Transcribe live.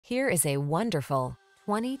Here is a wonderful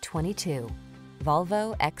 2022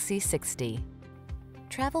 Volvo XC60.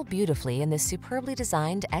 Travel beautifully in this superbly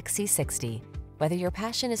designed XC60. Whether your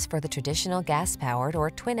passion is for the traditional gas-powered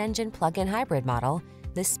or twin-engine plug-in hybrid model,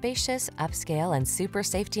 this spacious, upscale, and super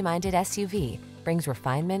safety-minded SUV brings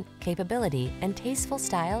refinement, capability, and tasteful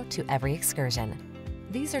style to every excursion.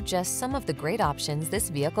 These are just some of the great options this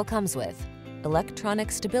vehicle comes with: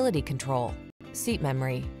 electronic stability control, seat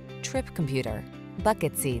memory, trip computer,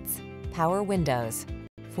 bucket seats, power windows,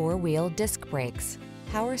 four-wheel disc brakes,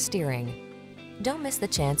 power steering. Don't miss the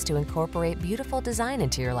chance to incorporate beautiful design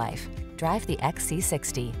into your life. Drive the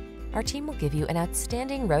XC60. Our team will give you an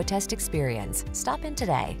outstanding road test experience. Stop in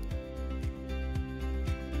today.